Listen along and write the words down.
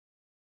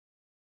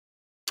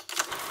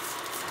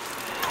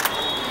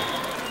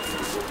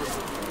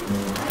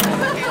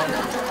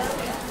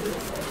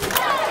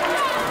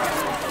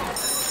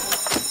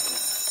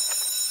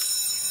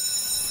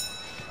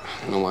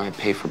I'd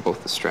pay for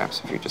both the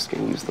straps if you're just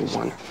gonna use the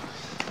one.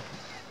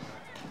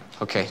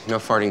 Okay, no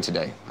farting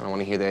today. I don't want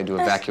to hear they had to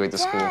evacuate the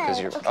school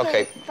because you're...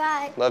 Okay,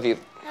 bye. Love you.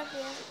 Love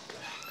you.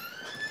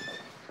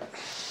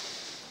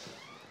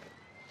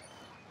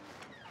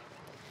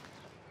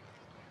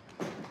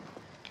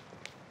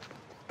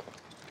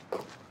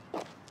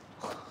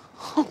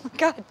 Oh my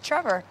God,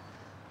 Trevor.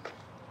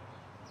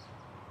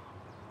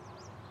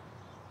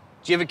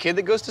 Do you have a kid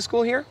that goes to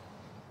school here?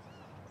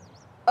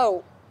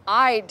 Oh,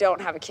 I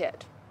don't have a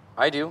kid.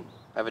 I do.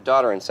 I have a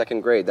daughter in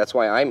 2nd grade. That's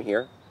why I'm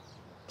here.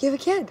 You have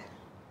a kid?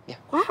 Yeah.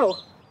 Wow.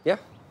 Yeah.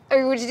 I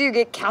mean, what'd you do,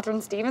 get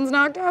Catherine Stevens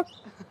knocked up?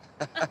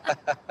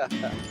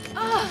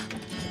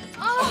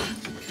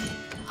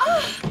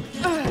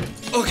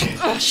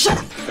 Okay. Shut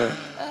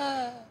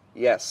up.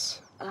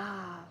 Yes.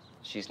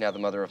 She's now the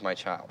mother of my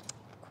child.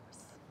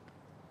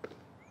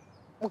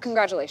 Well,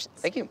 congratulations.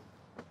 Thank you.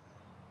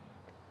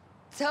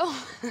 So?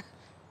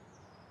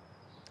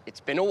 It's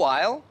been a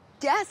while.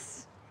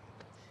 Yes.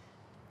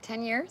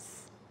 10 years?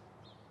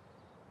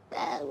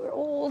 We're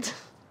old.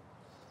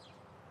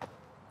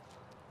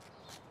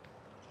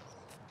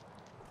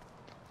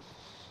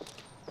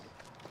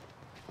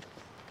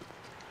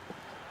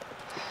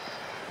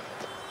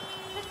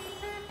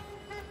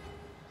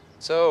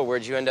 So,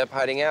 where'd you end up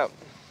hiding out?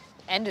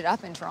 Ended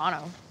up in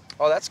Toronto.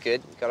 Oh, that's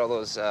good. You got all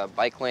those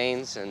bike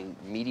lanes and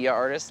media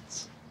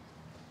artists.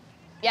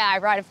 Yeah, I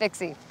ride a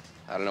fixie.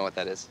 I don't know what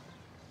that is.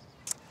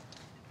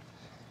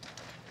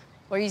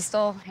 Were you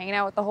still hanging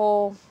out with the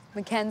whole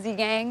Mackenzie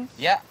gang?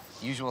 Yeah,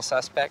 usual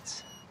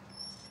suspects.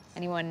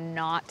 Anyone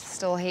not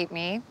still hate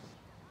me?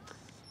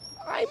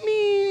 I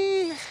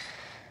mean...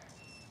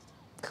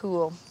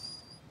 Cool.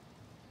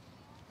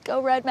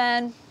 Go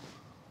Redmen.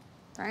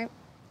 Right?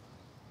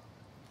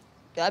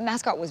 That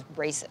mascot was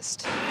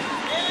racist.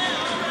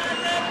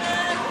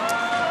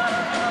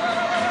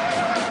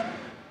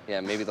 Yeah,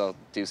 maybe they'll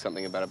do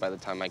something about it by the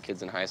time my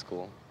kid's in high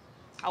school.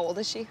 How old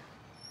is she?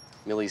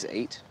 Millie's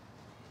 8.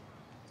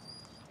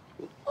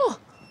 Oh,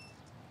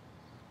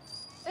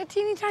 a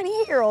teeny tiny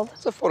 8-year-old.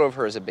 It's a photo of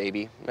her as a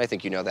baby. I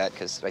think you know that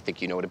because I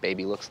think you know what a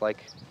baby looks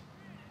like.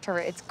 Trevor,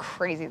 it's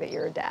crazy that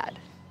you're a dad.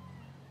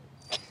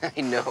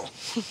 I know,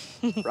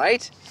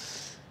 right?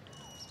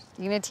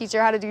 You gonna teach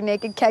her how to do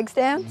naked keg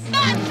stands?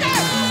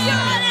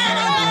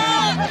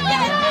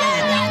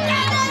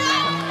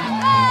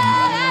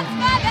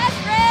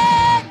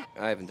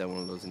 I haven't done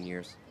one of those in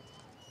years.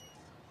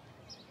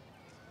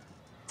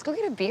 Let's go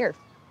get a beer.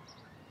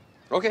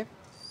 Okay.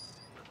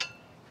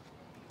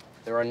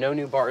 There are no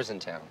new bars in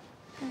town.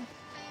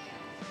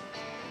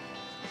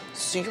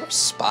 So you're a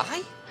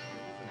spy?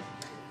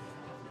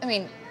 I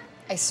mean,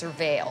 I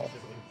surveil.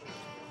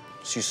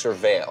 So you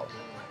surveil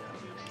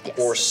Yes.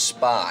 or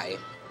spy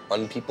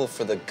on people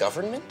for the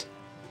government?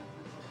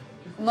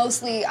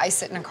 Mostly, I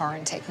sit in a car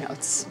and take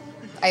notes.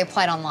 I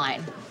applied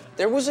online.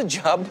 There was a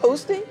job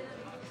posting?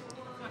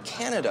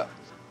 Canada.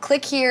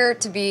 Click here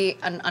to be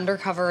an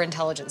undercover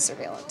intelligence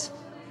surveillant.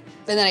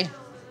 And then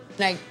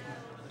I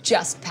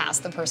just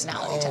passed the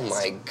personality test. Oh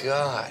my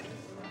God.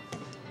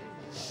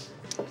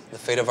 The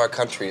fate of our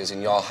country is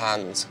in your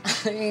hands.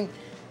 I mean,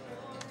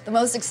 the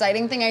most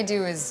exciting thing I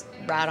do is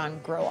rat on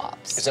grow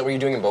ops. Is that what you're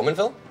doing in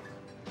Bowmanville?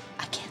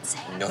 I can't say.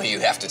 No, you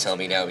have to tell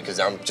me now because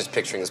I'm just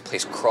picturing this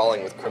place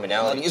crawling with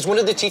criminality. Is one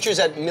of the teachers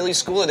at Millie's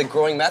school, are they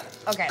growing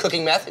meth? Okay.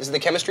 Cooking meth? Is it the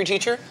chemistry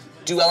teacher?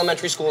 Do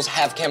elementary schools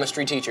have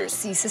chemistry teachers?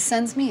 CSIS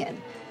sends me in.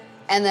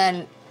 And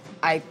then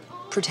I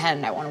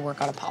pretend I want to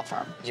work on a pot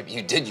farm. Yeah, but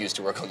you did used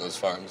to work on those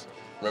farms.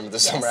 Remember the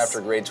summer Yes.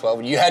 after grade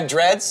 12? You had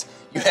dreads?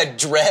 You had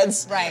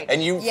dreads? Right.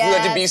 And you flew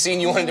Yes. out to BC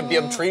and you wanted to be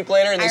a tree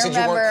planter and they I said you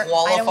weren't remember.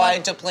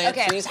 qualified to plant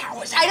trees? How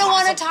was that I don't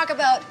want to possible? talk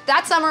about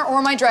that summer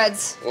or my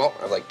dreads. Well,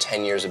 I have like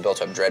 10 years of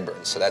built-up dread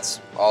burns, so that's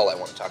all I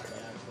want to talk about.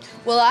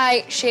 Well,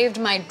 I shaved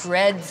my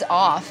dreads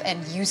off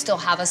and you still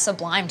have a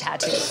Sublime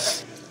tattoo.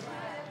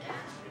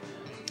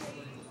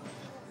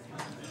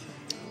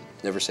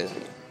 Never say that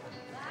again.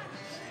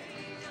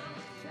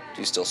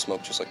 Do you still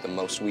smoke just like the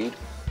most weed?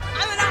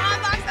 I'm gonna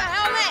unbox the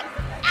helmet!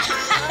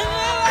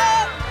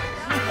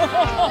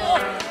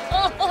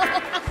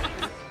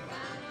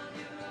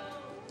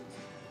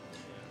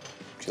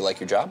 Do you like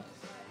your job?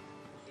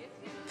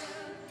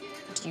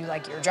 Do you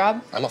like your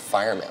job? I'm a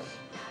fireman.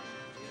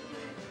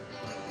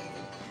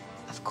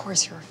 Of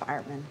course you're a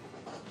fireman.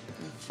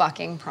 You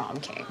fucking prom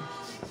king.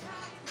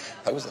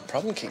 I was the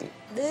prom king.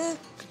 Look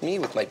at me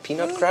with my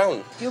peanut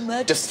crown. Your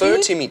Majesty.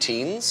 Defer to me,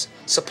 teens.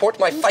 Support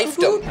my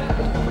fiefdom.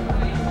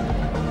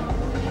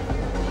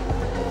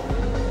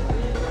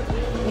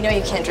 You know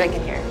you can't drink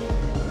in here.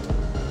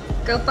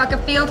 Go fuck a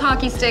field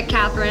hockey stick,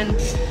 Catherine.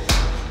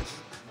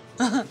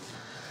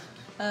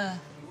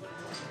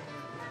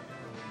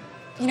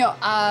 You know,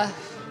 I'm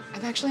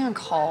actually on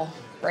call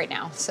right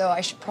now, so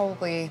I should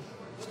probably...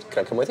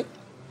 Can I come with you?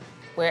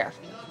 Where?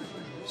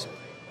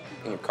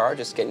 In your car?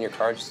 Just get in your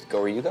car, just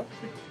go where you go?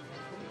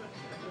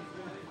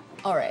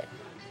 All right.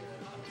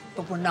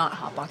 But we're not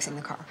hotboxing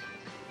the car.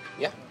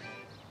 Yeah.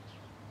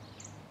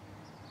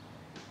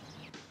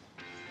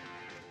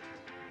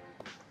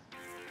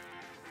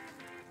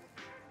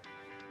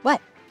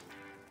 What?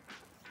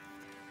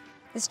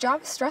 This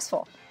job is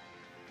stressful.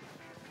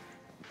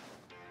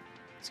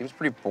 Seems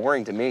pretty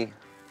boring to me.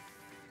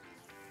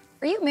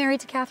 Are you married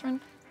to Catherine?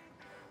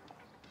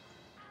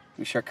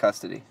 We share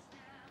custody.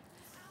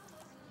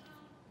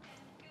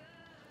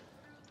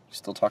 You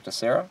still talk to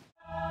Sarah?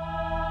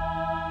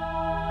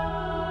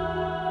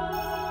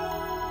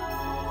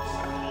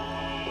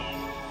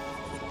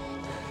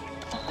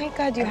 Oh my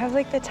God, you have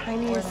like the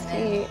tiniest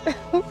feet.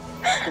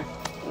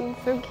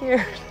 It's so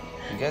cute.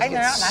 You guys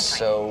get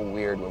so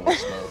weird when we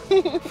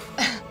smoke.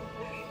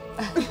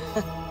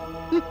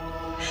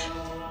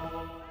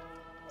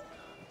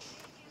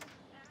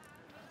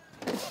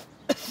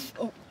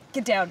 Oh,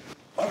 get down.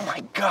 Oh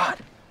my God.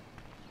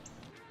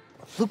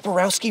 Luke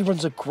Borowski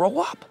runs a grow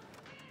up?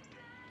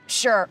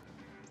 Sure.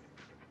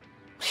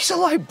 He's a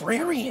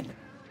librarian.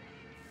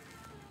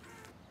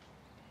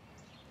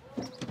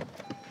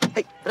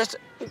 Hey, Vanessa,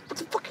 what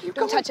the fuck are you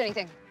Don't going? touch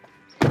anything.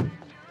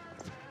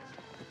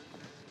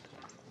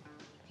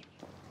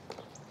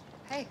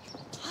 Hey,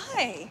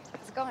 Hi.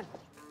 how's it going?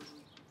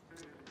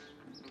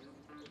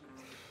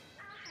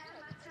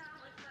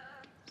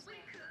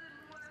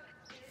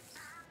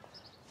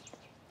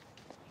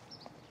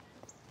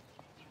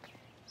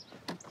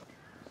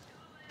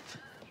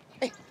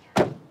 Hey,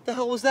 the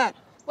hell was that?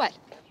 What?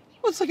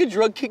 Well, it's like a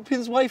drug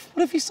kingpin's wife.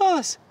 What if he saw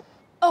us?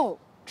 Oh,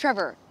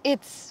 Trevor,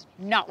 it's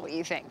not what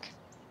you think.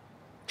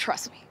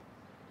 Trust me.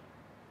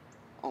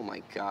 Oh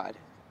my God.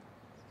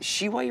 Is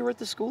she why you were at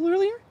the school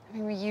earlier? I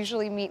mean, we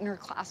usually meet in her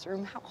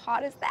classroom. How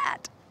hot is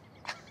that?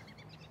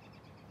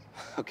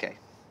 Okay.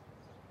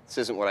 This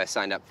isn't what I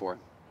signed up for.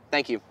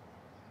 Thank you.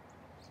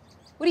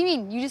 What do you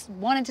mean? You just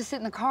wanted to sit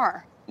in the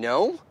car?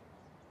 No?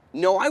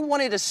 No, I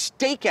wanted a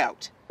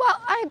stakeout. Well,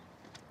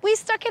 we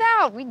stuck it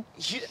out.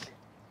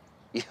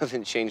 You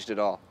haven't changed at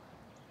all.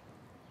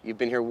 You've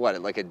been here, what,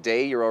 like a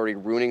day? You're already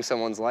ruining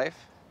someone's life?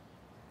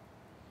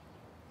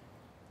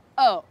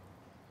 Oh,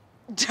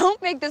 don't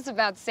make this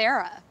about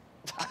Sarah.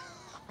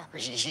 Are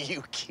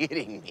you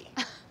kidding me?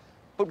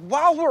 But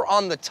while we're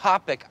on the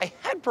topic, I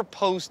had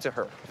proposed to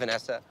her,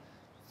 Vanessa.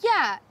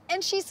 Yeah,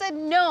 and she said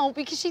no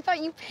because she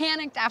thought you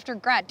panicked after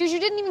grad. Dude, you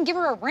didn't even give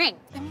her a ring.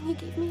 I mean, you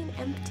gave me an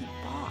empty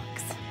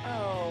box.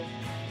 Oh.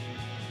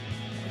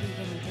 What are you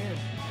gonna do?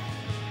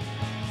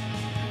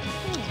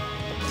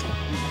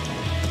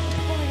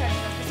 Oh my gosh,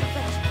 that's so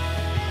fresh.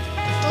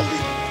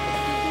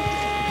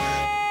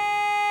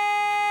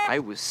 I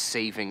was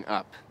saving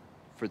up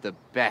for the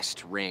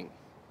best ring.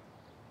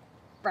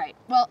 Right.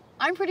 Well,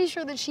 I'm pretty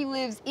sure that she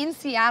lives in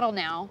Seattle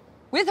now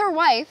with her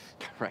wife.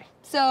 Right.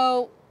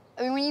 So,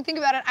 I mean, when you think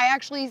about it, I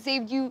actually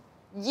saved you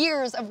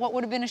years of what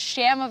would have been a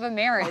sham of a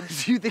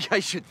marriage. Do you think I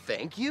should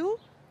thank you?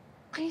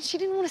 I mean, she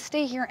didn't want to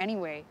stay here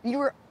anyway. You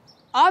were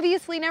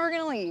obviously never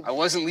gonna leave. I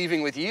wasn't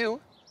leaving with you.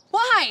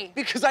 Why?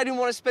 Because I didn't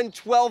want to spend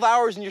 12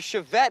 hours in your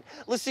Chevette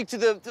listening to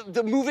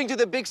the moving to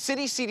the big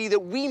city CD that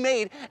we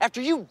made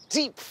after you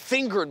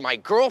deep-fingered my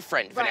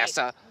girlfriend,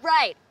 Vanessa.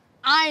 Right.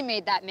 I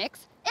made that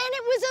mix, and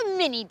it was a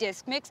mini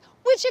disc mix,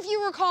 which, if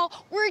you recall,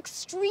 were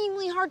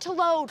extremely hard to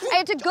load. I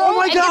had to go. Oh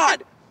my and God!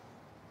 Get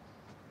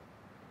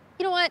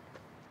You know what?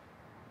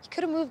 You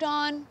could have moved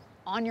on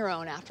your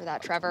own after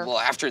that, Trevor. Well,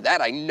 after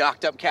that, I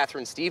knocked up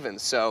Catherine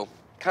Stevens, so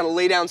kind of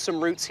lay down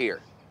some roots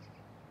here.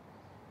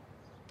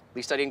 At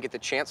least I didn't get the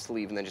chance to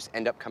leave and then just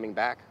end up coming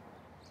back.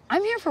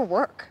 I'm here for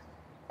work.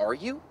 Are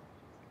you?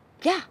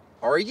 Yeah,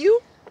 Are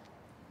you?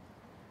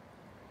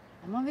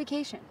 I'm on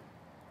vacation.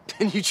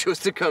 And you chose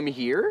to come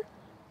here?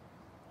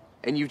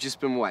 And you've just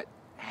been, what,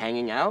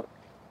 hanging out?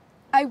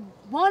 I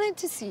wanted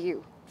to see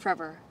you,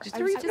 Trevor. Is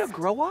there even a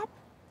grow-up?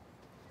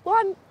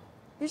 Well,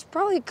 there's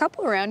probably a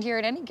couple around here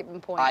at any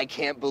given point. I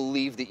can't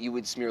believe that you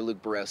would smear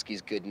Luke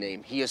Borowski's good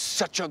name. He is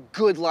such a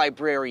good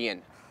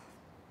librarian.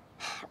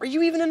 Are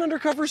you even an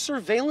undercover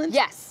surveillant?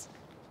 Yes.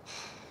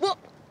 Well,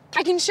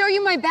 I can show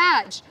you my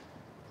badge.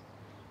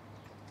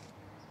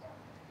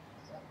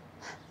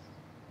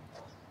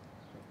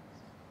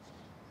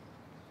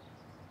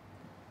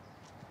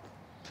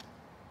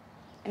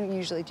 I don't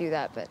usually do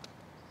that, but...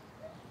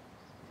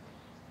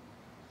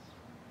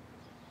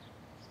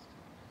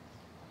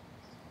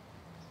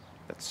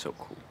 That's so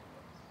cool.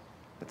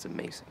 That's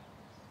amazing.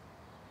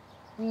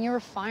 I mean, you're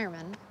a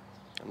fireman.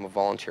 I'm a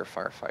volunteer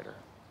firefighter.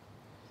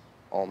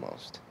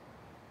 Almost.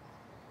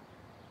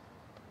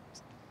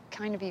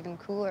 Kind of even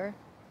cooler.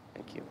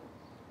 Thank you.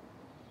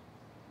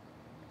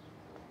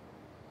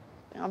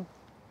 I'm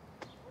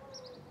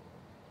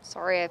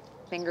sorry I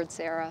fingered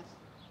Sarah.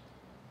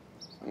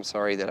 I'm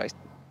sorry that I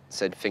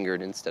said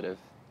fingered instead of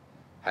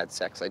had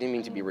sex. I didn't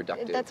mean to be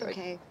reductive. That's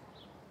okay.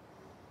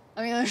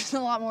 I mean, there's a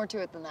lot more to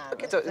it than that.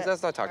 Okay,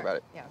 let's not talk about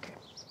it. Yeah, okay.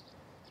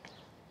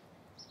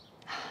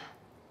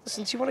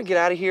 Listen, do you want to get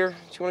out of here? Do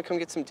you want to come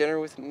get some dinner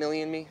with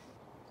Millie and me?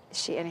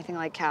 Is she anything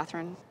like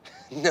Catherine?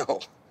 No.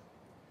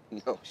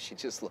 No, she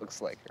just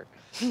looks like her.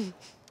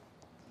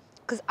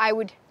 Because I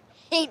would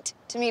hate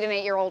to meet an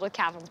 8-year-old with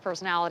Catherine's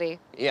personality.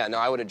 Yeah, no,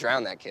 I would have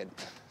drowned that kid.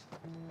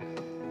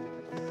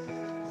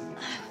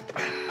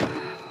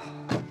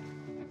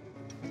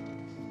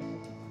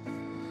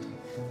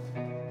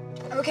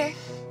 Okay,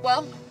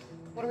 well,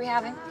 What are we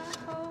having?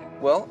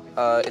 Well,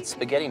 it's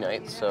spaghetti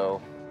night,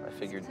 so I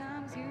figured.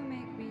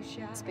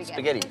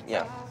 Spaghetti,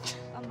 yeah.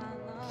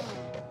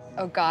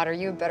 Oh God, are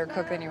you a better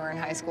cook than you were in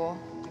high school?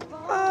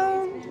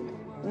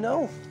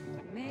 No.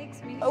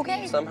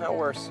 Okay. Somehow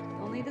worse.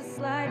 Only the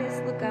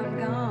slightest look, I'm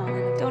gone,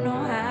 and I don't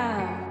know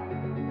how.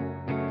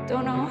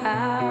 Don't know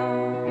how.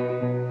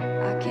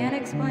 I can't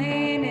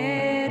explain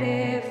it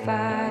if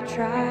I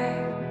try.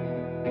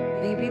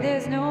 Maybe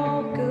there's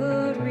no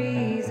good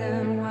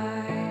reason why.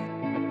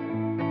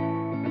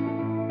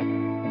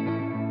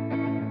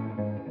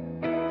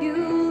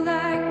 You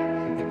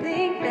like to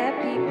think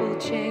that people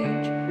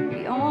change.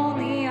 We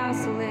only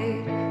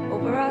oscillate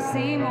over our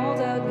same old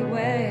ugly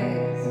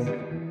ways.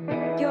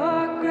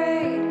 You're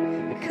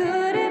great,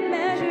 couldn't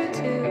measure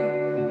to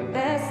the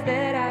best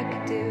that I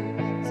could do.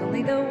 It's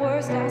only the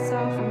worst I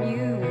saw from you,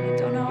 and I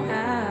don't know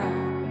how.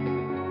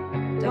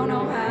 Don't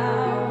know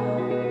how.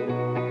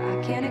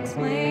 I can't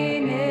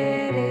explain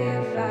it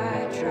if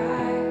I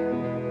try.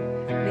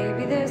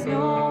 Maybe there's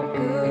no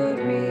good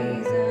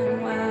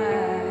reason why.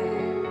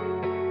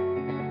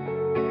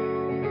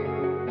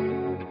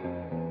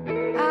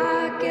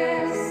 I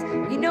guess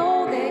you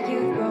know that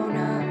you've grown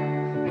up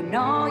when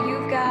all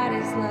you've got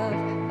is love,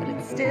 but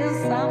it's still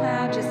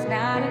somehow just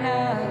not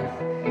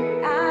enough.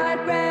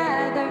 I'd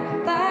rather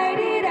fight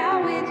it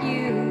out with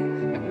you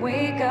than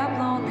wake up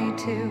lonely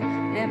too.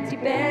 An empty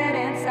bed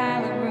and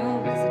silent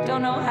room, 'cause I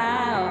don't know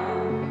how.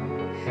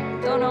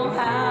 Don't know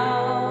how.